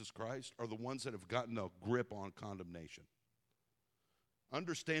of Jesus Christ are the ones that have gotten a grip on condemnation.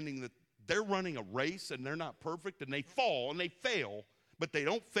 Understanding that they're running a race and they're not perfect and they fall and they fail, but they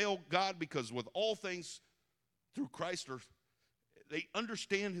don't fail God because with all things through Christ, they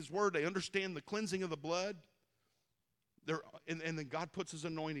understand His Word, they understand the cleansing of the blood. And then God puts His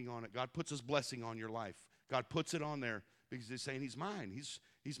anointing on it. God puts His blessing on your life. God puts it on there because He's saying He's mine.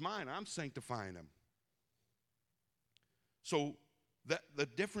 He's mine. I'm sanctifying Him. So that the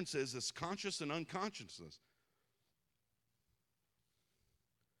difference is conscious and unconsciousness.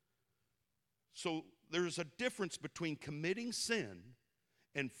 So there's a difference between committing sin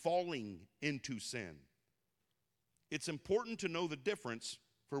and falling into sin. It's important to know the difference,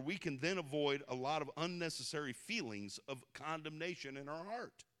 for we can then avoid a lot of unnecessary feelings of condemnation in our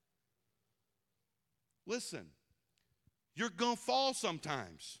heart. Listen, you're going to fall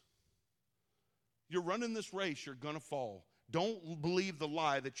sometimes. You're running this race, you're going to fall. Don't believe the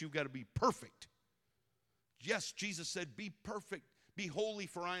lie that you've got to be perfect. Yes, Jesus said, be perfect. Be holy,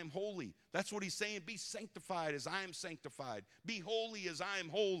 for I am holy. That's what He's saying. Be sanctified as I am sanctified. Be holy as I am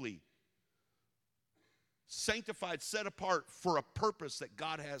holy. Sanctified, set apart for a purpose that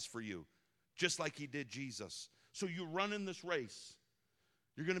God has for you, just like He did Jesus. So you run in this race.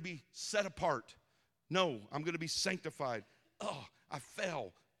 You're going to be set apart. No, I'm going to be sanctified. Oh, I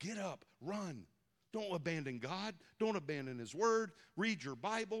fell. Get up, run. Don't abandon God. Don't abandon His Word. Read your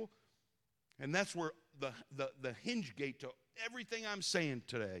Bible. And that's where the hinge gate to everything I'm saying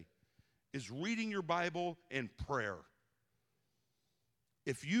today is reading your Bible and prayer.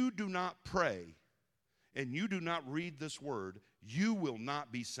 If you do not pray and you do not read this Word, you will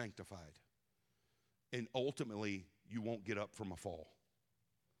not be sanctified. And ultimately, you won't get up from a fall.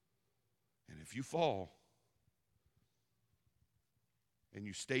 And if you fall and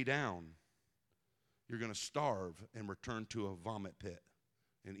you stay down, you're going to starve and return to a vomit pit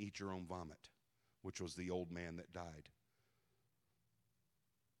and eat your own vomit, which was the old man that died.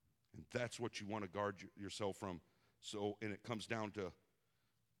 And that's what you want to guard yourself from. So, and it comes down to,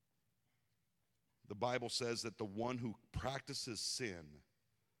 the Bible says that the one who practices sin,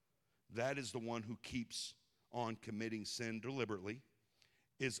 that is the one who keeps on committing sin deliberately,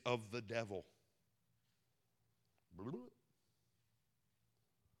 is of the devil.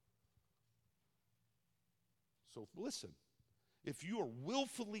 So listen, if you are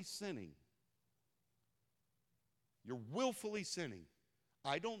willfully sinning, you're willfully sinning.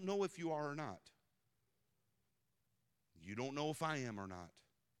 I don't know if you are or not. You don't know if I am or not.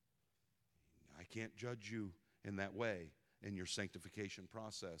 I can't judge you in that way in your sanctification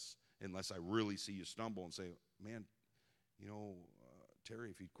process unless I really see you stumble and say, man,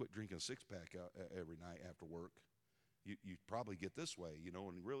 Terry, if you'd quit drinking a six-pack every night after work, you'd probably get this way,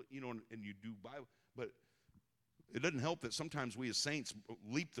 and really, and you do Bible. But it doesn't help that sometimes we as saints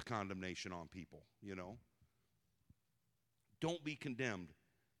leap the condemnation on people, Don't be condemned.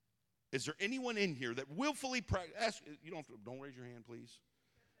 Is there anyone in here that willfully practice? Don't raise your hand, please.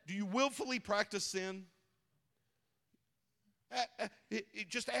 Do you willfully practice sin?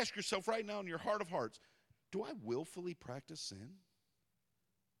 Just ask yourself right now in your heart of hearts, do I willfully practice sin?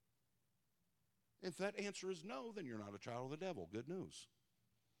 If that answer is no, then you're not a child of the devil. Good news.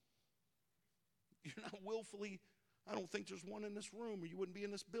 You're not willfully, I don't think there's one in this room or you wouldn't be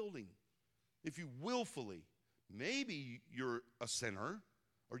in this building. If you willfully, maybe you're a sinner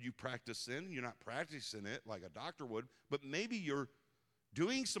or you practice sin, you're not practicing it like a doctor would, but maybe you're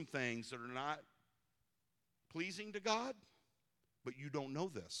doing some things that are not pleasing to God, but you don't know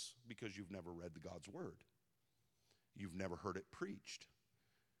this because you've never read God's Word. You've never heard it preached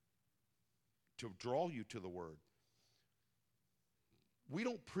to draw you to the Word. We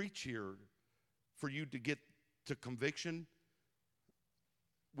don't preach here for you to get to conviction.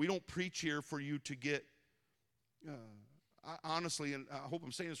 We don't preach here for you to get, honestly, and I hope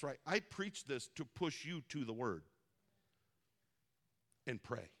I'm saying this right, I preach this to push you to the Word and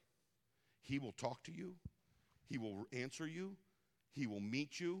pray. He will talk to you. He will answer you. He will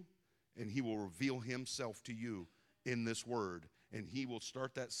meet you, and He will reveal Himself to you in this Word, and He will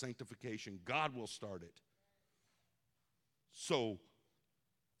start that sanctification. God will start it. So,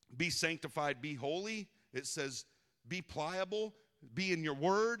 be sanctified, be holy. It says, be pliable, be in your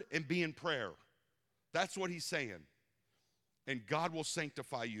Word, and be in prayer. That's what He's saying. And God will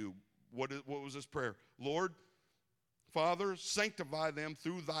sanctify you. What was this prayer? Lord, Father, sanctify them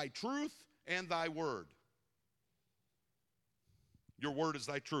through thy truth and thy word. Your word is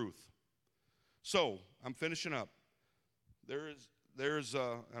thy truth. So, I'm finishing up.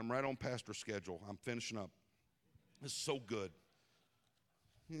 I'm right on pastor schedule. I'm finishing up. It's so good.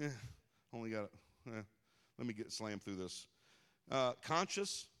 Yeah, let me get slammed through this.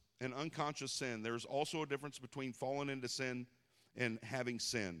 Conscious and unconscious sin. There's also a difference between falling into sin and having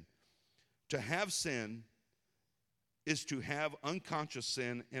sin. To have sin is to have unconscious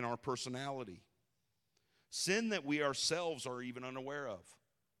sin in our personality. Sin that we ourselves are even unaware of.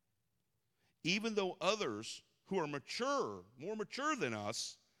 Even though others who are mature, more mature than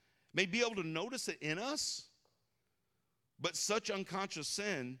us, may be able to notice it in us, but such unconscious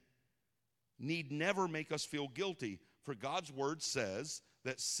sin need never make us feel guilty. For God's word says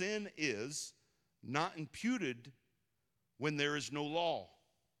that sin is not imputed when there is no law.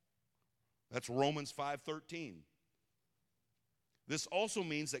 That's Romans 5:13. This also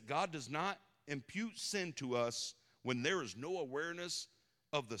means that God does not impute sin to us when there is no awareness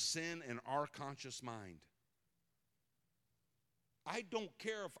of the sin in our conscious mind. I don't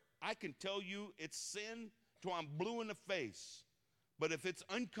care if I can tell you it's sin till I'm blue in the face. But if it's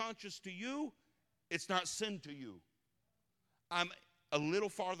unconscious to you, it's not sin to you. I'm a little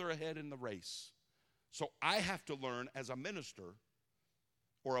farther ahead in the race. So I have to learn as a minister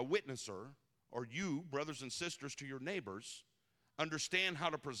or a witnesser, or you, brothers and sisters, to your neighbors, understand how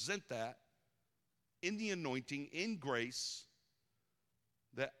to present that in the anointing, in grace,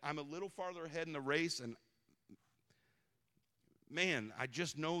 that I'm a little farther ahead in the race. And man, I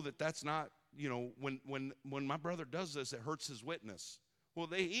just know that that's not, when my brother does this, it hurts his witness. Well,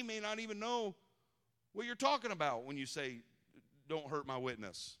 he may not even know what you're talking about when you say, don't hurt my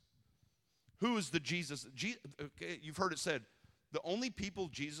witness. Who is the Jesus? Okay, you've heard it said, the only people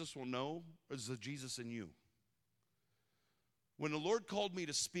Jesus will know is the Jesus in you. When the Lord called me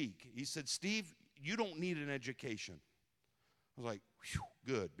to speak, he said, Steve, you don't need an education. I was like, whew,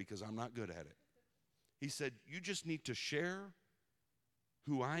 good, because I'm not good at it. He said, you just need to share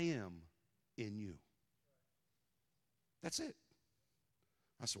who I am in you. That's it.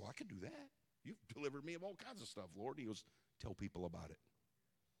 I said, well, I could do that. You've delivered me of all kinds of stuff, Lord. He goes, tell people about it.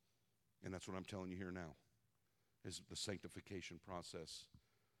 And that's what I'm telling you here now, is the sanctification process.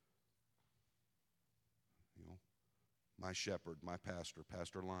 My shepherd, my pastor,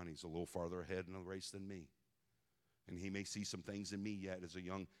 Pastor Lonnie's a little farther ahead in the race than me. And he may see some things in me yet as a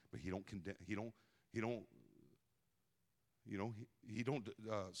young, but he don't condemn, he don't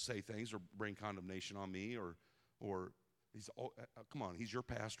say things or bring condemnation on me or he's come on, he's your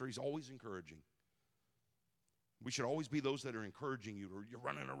pastor. He's always encouraging. We should always be those that are encouraging you. You're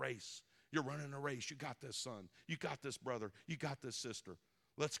running a race. You're running a race. You got this, son. You got this, brother. You got this, sister.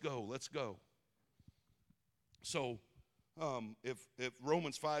 Let's go. Let's go. So if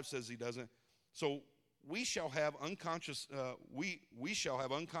Romans 5 says he doesn't, so we shall have unconscious we shall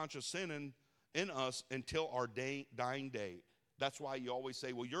have unconscious sin in us until our dying day. That's why you always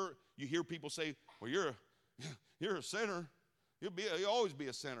say, well, you hear people say, well, you're a sinner. You'll always be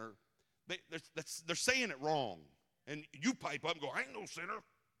a sinner. They're saying it wrong. And you pipe up and go, I ain't no sinner.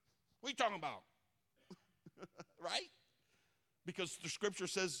 What are you talking about? Right? Because the scripture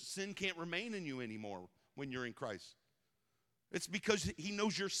says sin can't remain in you anymore when you're in Christ. It's because he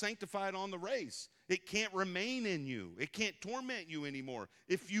knows you're sanctified on the race. It can't remain in you. It can't torment you anymore.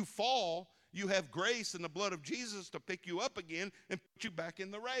 If you fall, you have grace in the blood of Jesus to pick you up again and put you back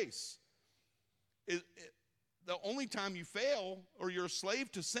in the race. The only time you fail or you're a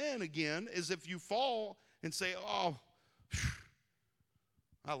slave to sin again is if you fall and say, oh,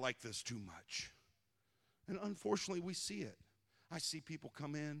 I like this too much. And unfortunately, we see it. I see people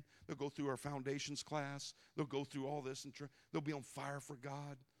come in, they'll go through our foundations class, they'll go through all this, and they'll be on fire for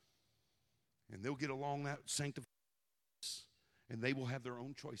God, and they'll get along that sanctification, and they will have their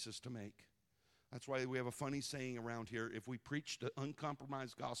own choices to make. That's why we have a funny saying around here, if we preach the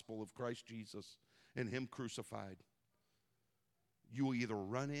uncompromised gospel of Christ Jesus and him crucified, you will either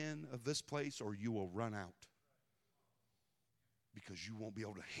run in of this place or you will run out, because you won't be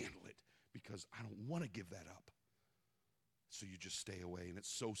able to handle it, because I don't want to give that up. So you just stay away, and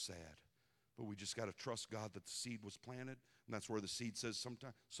it's so sad. But we just got to trust God that the seed was planted, and that's where the seed says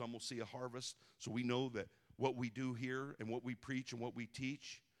sometimes some will see a harvest. So we know that what we do here and what we preach and what we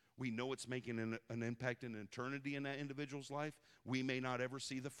teach, we know it's making an impact in eternity in that individual's life. We may not ever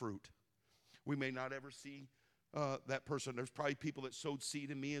see the fruit. We may not ever see that person. There's probably people that sowed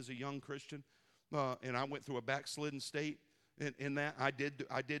seed in me as a young Christian, and I went through a backslidden state. In that, I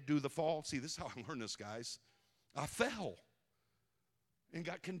did do the fall. See, this is how I learned this, guys. I fell and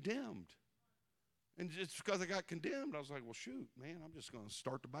got condemned. And just because I got condemned, I was like, well, shoot, man, I'm just going to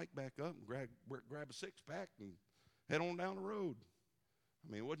start the bike back up and grab a six-pack and head on down the road.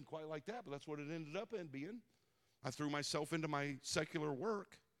 I mean, it wasn't quite like that, but that's what it ended up in being. I threw myself into my secular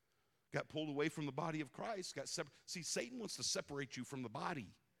work, got pulled away from the body of Christ. See, Satan wants to separate you from the body.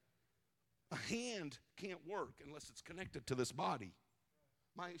 A hand can't work unless it's connected to this body.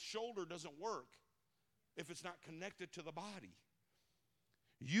 My shoulder doesn't work if it's not connected to the body.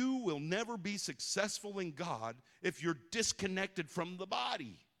 You will never be successful in God if you're disconnected from the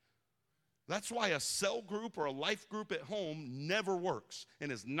body. That's why a cell group or a life group at home never works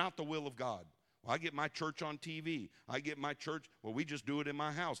and is not the will of God. Well, I get my church on TV. I get my church, well, we just do it in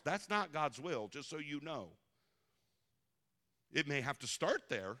my house. That's not God's will, just so you know. It may have to start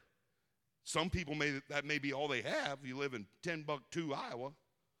there. Some people that may be all they have. You live in Timbuktu, Iowa.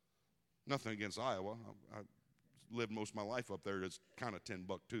 Nothing against Iowa. I lived most of my life up there. It's kind of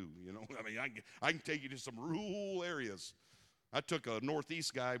Timbuktu, you know. I mean, I can take you to some rural areas. I took a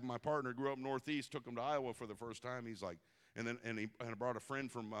Northeast guy. My partner grew up Northeast. Took him to Iowa for the first time. He's like, and I brought a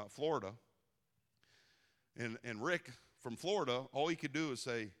friend from Florida. And Rick from Florida, all he could do is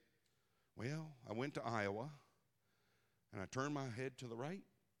say, well, I went to Iowa, and I turned my head to the right,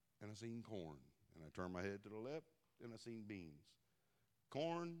 and I seen corn. And I turned my head to the left, and I seen beans.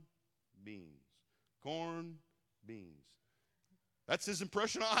 Corn, beans. Corn, beans. That's his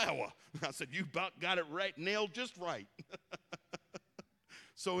impression of Iowa. I said, you about got it right, nailed just right.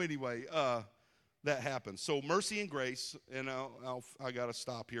 So anyway, that happens. So mercy and grace, and I got to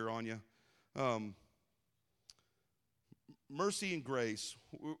stop here on you. Mercy and grace.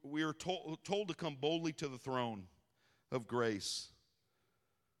 We are told to come boldly to the throne of grace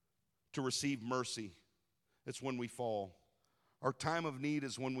to receive mercy. It's when we fall. Our time of need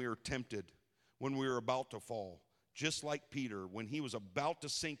is when we are tempted, when we are about to fall. Just like Peter, when he was about to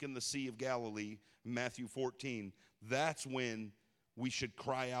sink in the Sea of Galilee, Matthew 14, that's when we should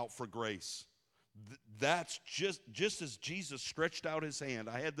cry out for grace. That's just as Jesus stretched out his hand.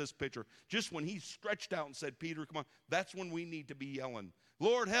 I had this picture. Just when he stretched out and said, Peter, come on, that's when we need to be yelling,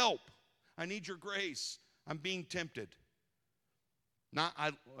 Lord, help. I need your grace. I'm being tempted.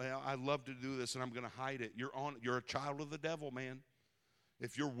 I love to do this, and I'm going to hide it. You're a child of the devil, man.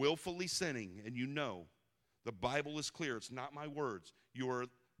 If you're willfully sinning, and you know, the Bible is clear. It's not my words. You're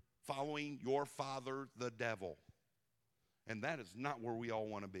following your father, the devil. And that is not where we all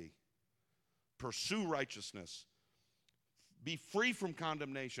want to be. Pursue righteousness. Be free from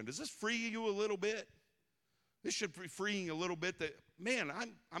condemnation. Does this free you a little bit? This should be freeing you a little bit that, man,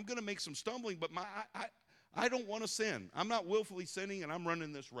 I'm going to make some stumbling, but I don't want to sin. I'm not willfully sinning, and I'm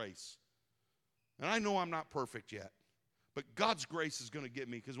running this race. And I know I'm not perfect yet. But God's grace is going to get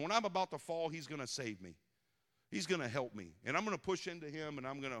me, because when I'm about to fall, he's going to save me. He's going to help me. And I'm going to push into him, and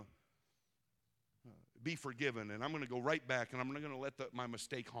I'm going to be forgiven. And I'm going to go right back, and I'm not going to let my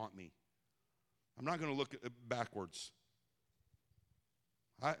mistake haunt me. I'm not going to look backwards.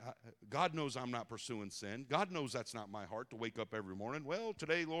 God knows I'm not pursuing sin. God knows that's not my heart to wake up every morning. Well,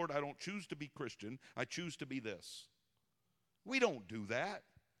 today, Lord, I don't choose to be Christian. I choose to be this. We don't do that.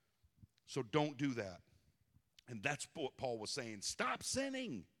 So don't do that. And that's what Paul was saying. Stop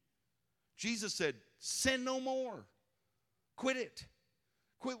sinning. Jesus said, sin no more. Quit it.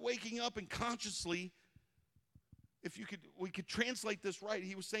 Quit waking up and consciously, we could translate this right.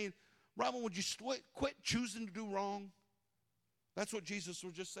 He was saying, Robin, would you quit choosing to do wrong? That's what Jesus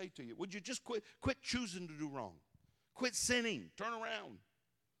would just say to you. Would you just quit choosing to do wrong? Quit sinning. Turn around.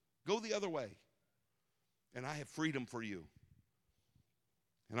 Go the other way. And I have freedom for you.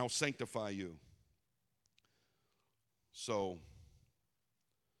 And I'll sanctify you. So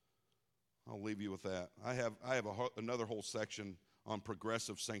I'll leave you with that. I have another whole section on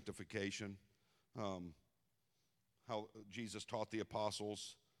progressive sanctification, how Jesus taught the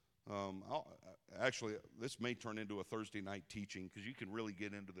apostles. Actually, this may turn into a Thursday night teaching, because you can really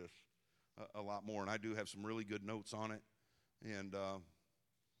get into this a lot more, and I do have some really good notes on it. And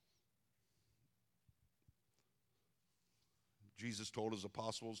Jesus told his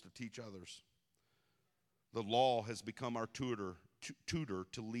apostles to teach others. The law has become our tutor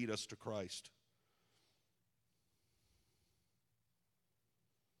to lead us to Christ.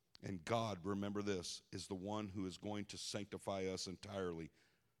 And God, remember this, is the one who is going to sanctify us entirely.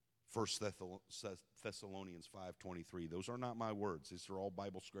 1 Thessalonians 5:23. Those are not my words. These are all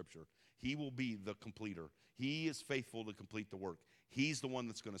Bible scripture. He will be the completer. He is faithful to complete the work. He's the one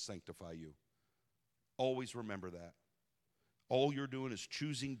that's going to sanctify you. Always remember that. All you're doing is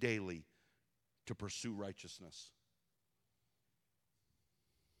choosing daily to pursue righteousness.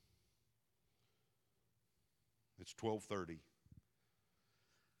 It's 12:30.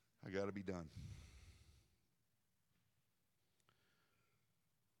 I got to be done.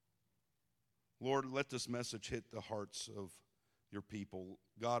 Lord, let this message hit the hearts of your people.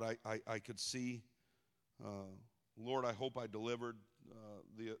 God, I could see, Lord, I hope I delivered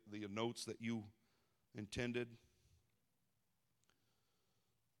the notes that you intended.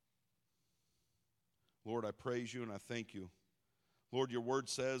 Lord, I praise you and I thank you. Lord, your word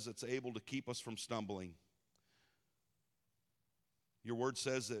says it's able to keep us from stumbling. Your word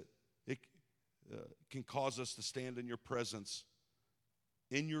says that it can cause us to stand in your presence,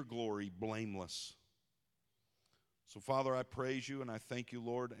 in your glory, blameless. So, Father, I praise you and I thank you,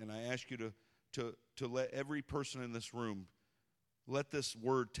 Lord, and I ask you to let every person in this room, let this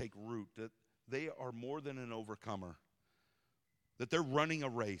word take root, that they are more than an overcomer, that they're running a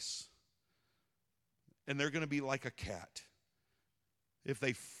race, and they're going to be like a cat. If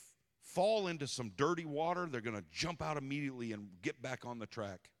they fall into some dirty water, they're going to jump out immediately and get back on the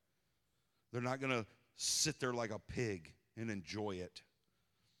track. They're not going to sit there like a pig and enjoy it.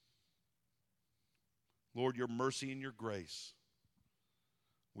 Lord, your mercy and your grace,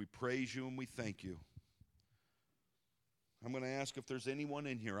 we praise you and we thank you. I'm going to ask if there's anyone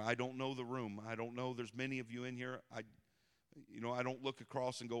in here. I don't know the room. I don't know. There's many of you in here. I don't look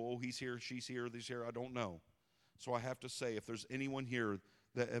across and go, oh, he's here, she's here, this here. I don't know. So I have to say, if there's anyone here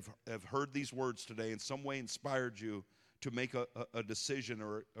that have heard these words today in some way inspired you to make a decision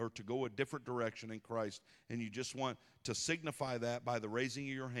or to go a different direction in Christ, and you just want to signify that by the raising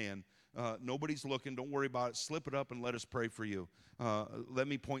of your hand, nobody's looking. Don't worry about it. Slip it up and let us pray for you. Let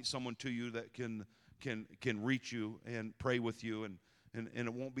me point someone to you that can reach you and pray with you, and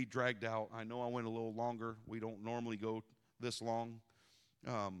it won't be dragged out. I know I went a little longer. We don't normally go this long,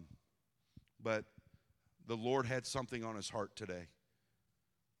 but the Lord had something on his heart today.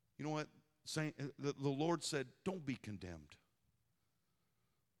 You know what? The Lord said, don't be condemned.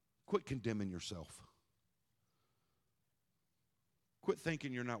 Quit condemning yourself. Quit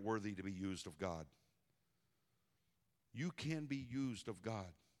thinking you're not worthy to be used of God. You can be used of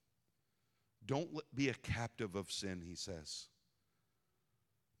God. Don't be a captive of sin, he says.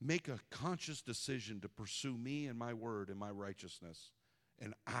 Make a conscious decision to pursue me and my word and my righteousness,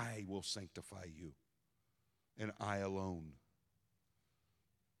 and I will sanctify you, and I alone.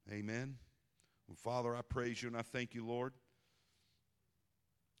 Amen. Well, Father, I praise you and I thank you, Lord,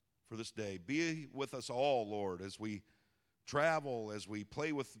 for this day. Be with us all, Lord, as we travel, as we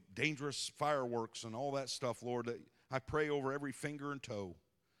play with dangerous fireworks and all that stuff, Lord. I pray over every finger and toe,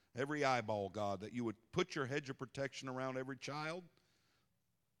 every eyeball, God, that you would put your hedge of protection around every child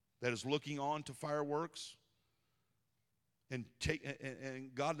that is looking on to fireworks. And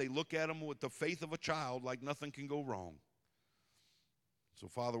God, they look at them with the faith of a child like nothing can go wrong. So,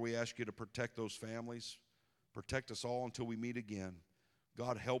 Father, we ask you to protect those families. Protect us all until we meet again.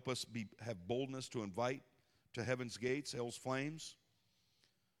 God, help us have boldness to invite to heaven's gates, hell's flames.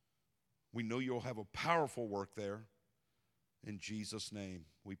 We know you'll have a powerful work there. In Jesus' name,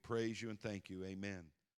 we praise you and thank you. Amen.